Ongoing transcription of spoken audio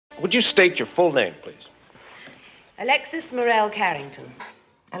Would you state your full name, please? Alexis Morell Carrington.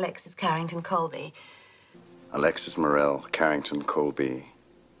 Alexis Carrington Colby. Alexis Morell Carrington Colby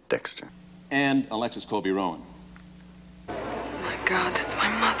Dexter. And Alexis Colby Rowan. Oh my God, that's my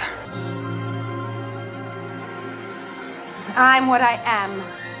mother. I'm what I am,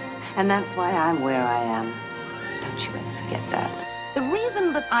 and that's why I'm where I am. Don't you ever forget that. The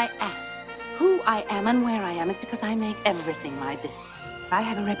reason that I am who I am and where I am is because I make everything my business. I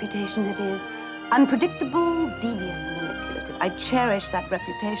have a reputation that is unpredictable, devious, and manipulative. I cherish that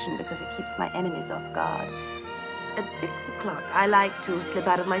reputation because it keeps my enemies off guard. At 6 o'clock, I like to slip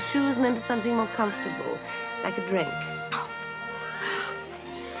out of my shoes and into something more comfortable, like a drink. Oh.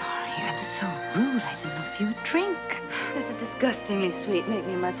 Sorry, I'm so rude. I didn't know if you'd drink. This is disgustingly sweet. Make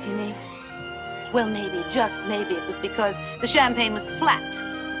me a martini. Well, maybe, just maybe, it was because the champagne was flat.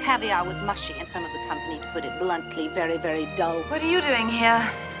 The caviar was mushy, and some of the company, to put it bluntly, very, very dull. What are you doing here?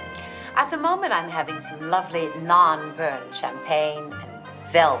 At the moment, I'm having some lovely non-burned champagne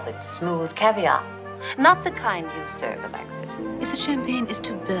and velvet smooth caviar. Not the kind you serve, Alexis. If the champagne is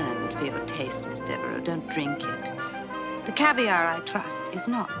too burned for your taste, Miss Devereux, don't drink it. The caviar, I trust, is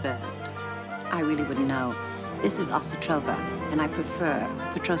not burned. I really wouldn't know. This is Osotrova, and I prefer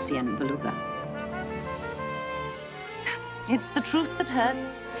Petrosian Beluga. It's the truth that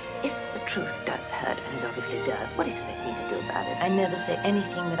hurts. If the truth does hurt, and it obviously does, what do you expect me to do about it? I never say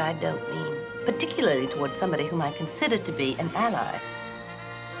anything that I don't mean, particularly towards somebody whom I consider to be an ally.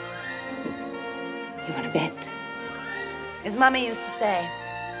 You want to bet? As Mummy used to say,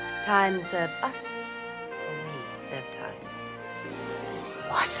 time serves us, or we serve time.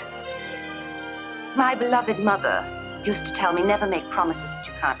 What? My beloved mother used to tell me never make promises that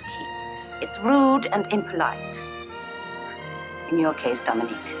you can't keep. It's rude and impolite. In your case,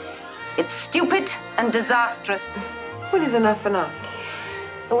 Dominique, it's stupid and disastrous. Well, is enough enough?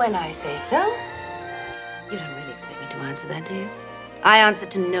 When I say so, you don't really expect me to answer that, do you? I answer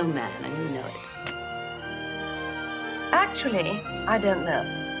to no man, and you know it. Actually, I don't know.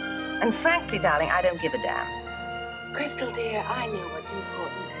 And frankly, darling, I don't give a damn. Crystal, dear, I know what's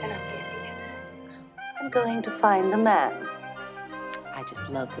important, and I'm getting it. I'm going to find a man. I just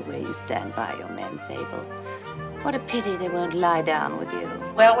love the way you stand by your man, Sable. What a pity they won't lie down with you.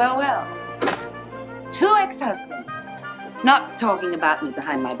 Well, well, well. 2 ex-husbands. Not talking about me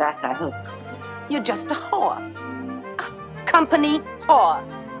behind my back, I hope. You're just a whore. A company whore.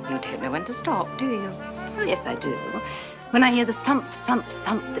 You don't know when to stop, do you? Oh, yes, I do. When I hear the thump, thump,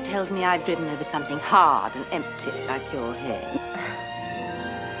 thump that tells me I've driven over something hard and empty, like your head.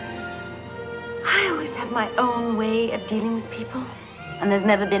 I always have my own way of dealing with people. And there's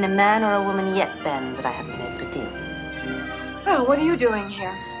never been a man or a woman yet, Ben, that I haven't been able to deal with. Oh, what are you doing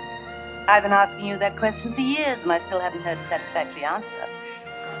here? I've been asking you that question for years, and I still haven't heard a satisfactory answer.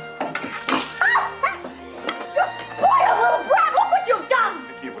 Boy, a little brat! Look what you've done!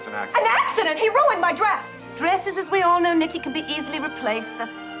 Nikki, it was an accident. An accident! He ruined my dress! Dresses, as we all know, Nikki, can be easily replaced. A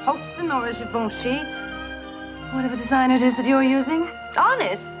Holston or a Givenchy. Whatever designer it is that you're using.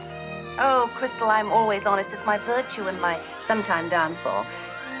 Honest. Oh, Crystal, I'm always honest. It's my virtue and my sometime downfall.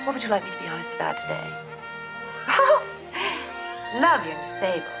 What would you like me to be honest about today? Oh, love your new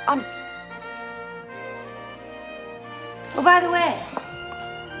Sable. Honestly. Oh, by the way,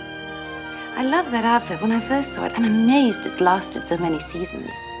 I love that outfit. When I first saw it, I'm amazed it's lasted so many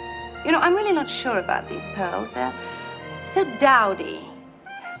seasons. You know, I'm really not sure about these pearls. They're so dowdy.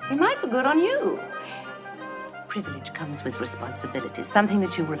 They might look good on you. Privilege comes with responsibility, something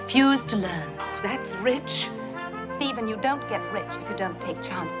that you refuse to learn. Oh, that's rich. Stephen, you don't get rich if you don't take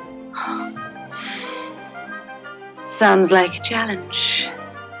chances. Sounds like a challenge.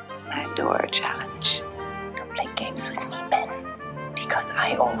 I adore a challenge. Don't play games with me, Ben, because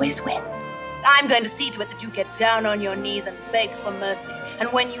I always win. I'm going to see to it that you get down on your knees and beg for mercy. And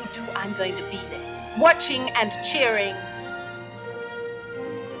when you do, I'm going to be there, watching and cheering.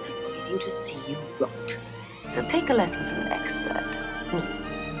 I'm waiting to see you rot. So take a lesson from an expert, me,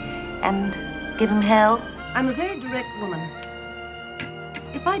 and give him hell. I'm a very direct woman.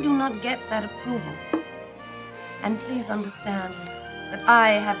 If I do not get that approval, and please understand that I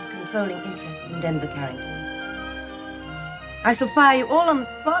have a controlling interest in Denver Carrington, I shall fire you all on the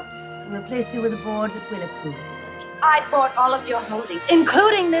spot and replace you with a board that will approve of the merger. I bought all of your holdings,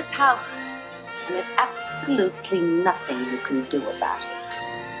 including this house, and there's absolutely nothing you can do about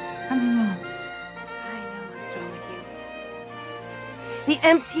it. Something wrong. The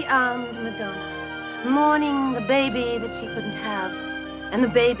empty-armed Madonna, mourning the baby that she couldn't have, and the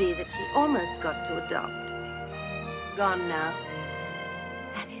baby that she almost got to adopt. Gone now.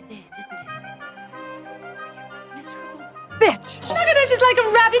 That is it, isn't it? You miserable bitch! Look at her, she's just like a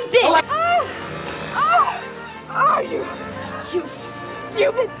rabid bitch. Oh, you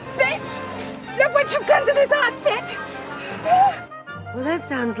stupid bitch! Look what you've done to this outfit! Well, that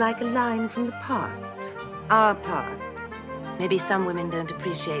sounds like a line from the past. Our past. Maybe some women don't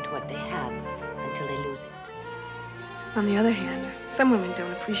appreciate what they have until they lose it. On the other hand, some women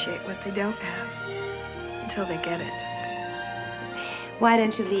don't appreciate what they don't have until they get it. Why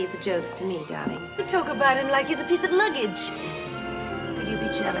don't you leave the jokes to me, darling? You talk about him like he's a piece of luggage. Would you be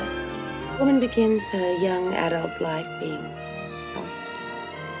jealous? A woman begins her young adult life being soft,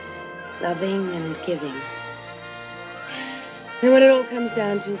 loving and giving. And what it all comes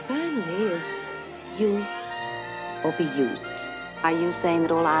down to finally is use or be used. Are you saying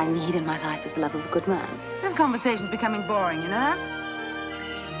that all I need in my life is the love of a good man? This conversation's becoming boring, you know?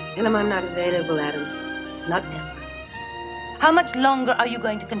 Tell him I'm not available, Adam. Not ever. How much longer are you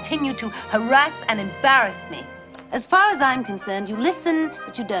going to continue to harass and embarrass me? As far as I'm concerned, you listen,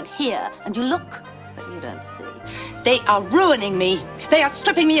 but you don't hear, and you look, but you don't see. They are ruining me. They are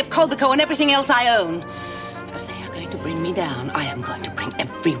stripping me of Colbico and everything else I own. If they are going to bring me down, I am going to bring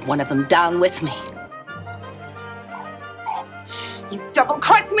every one of them down with me. You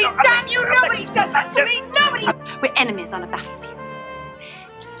double-crossed me, damn you! Nobody does that to me! Nobody! We're enemies on a battlefield.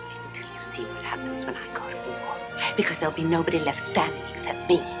 Just wait until you see what happens when I go to war. Because there'll be nobody left standing except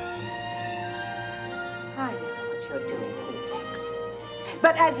me. I know what you're doing, Dex.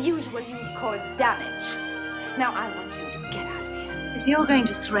 But as usual, you cause damage. Now I want you to get out of here. If you're going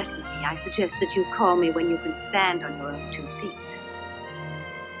to threaten me, I suggest that you call me when you can stand on your own 2 feet.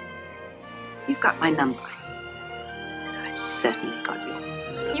 You've got my number. And I've certainly got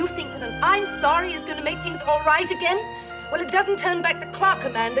yours. You think that an I'm sorry is going to make things all right again? Well, it doesn't turn back the clock,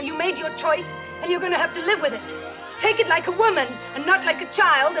 Amanda. You made your choice, and you're going to have to live with it. Take it like a woman, and not like a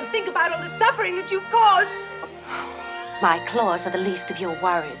child, and think about all the suffering that you've caused. My claws are the least of your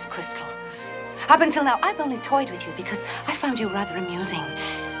worries, Crystal. Up until now, I've only toyed with you because I found you rather amusing.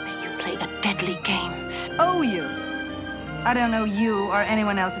 But you play a deadly game. Oh, you. I don't know you or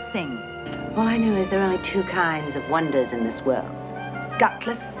anyone else a thing. All I know is there are only 2 kinds of wonders in this world.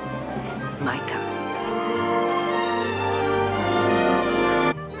 Gutless, my kind.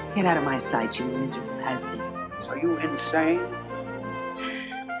 Get out of my sight, you miserable has-been. Are you insane?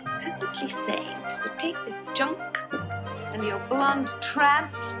 Perfectly sane. So take this junk and your blonde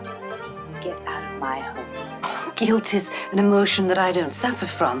tramp and get out of my home. Guilt is an emotion that I don't suffer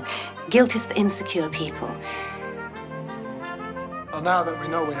from. Guilt is for insecure people. Well, now that we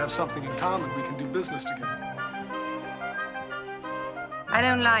know we have something in common, we can do business together. I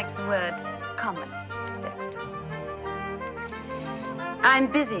don't like the word common, Mr. Dexter. I'm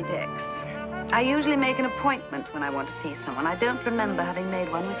busy, Dex. I usually make an appointment when I want to see someone. I don't remember having made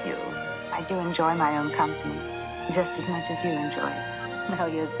one with you. I do enjoy my own company, just as much as you enjoy it. Now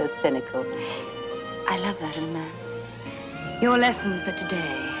you're so cynical. I love that in a man. Your lesson for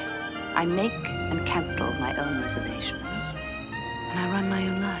today. I make and cancel my own reservations. And I run my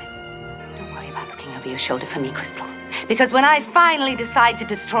own life. Don't worry about looking over your shoulder for me, Crystal. Because when I finally decide to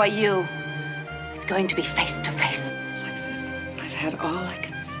destroy you, it's going to be face to face. Alexis, I've had all I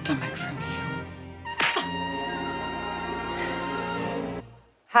can stomach from you.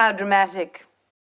 How dramatic.